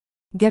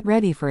Get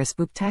ready for a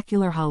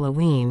spooktacular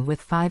Halloween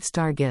with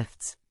 5-star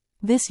gifts.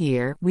 This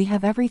year, we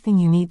have everything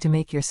you need to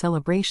make your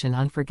celebration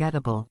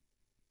unforgettable.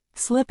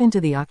 Slip into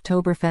the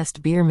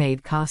Oktoberfest Beer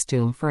Maid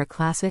Costume for a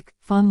classic,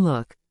 fun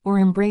look, or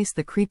embrace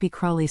the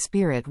creepy-crawly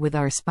spirit with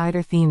our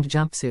Spider Themed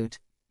Jumpsuit.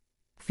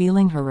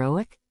 Feeling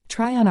heroic?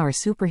 Try on our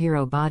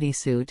Superhero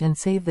Bodysuit and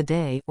save the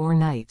day or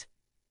night.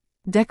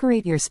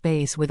 Decorate your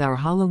space with our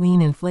Halloween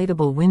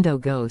Inflatable Window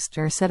Ghost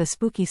or set a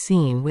spooky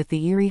scene with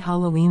the eerie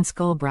Halloween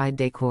Skull Bride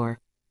Decor.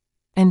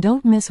 And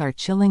don't miss our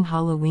chilling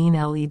Halloween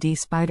LED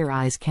Spider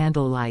Eyes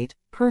candle light,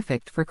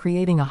 perfect for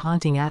creating a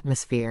haunting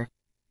atmosphere.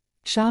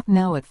 Shop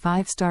now at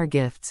 5-star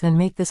gifts and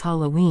make this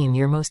Halloween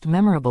your most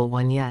memorable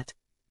one yet.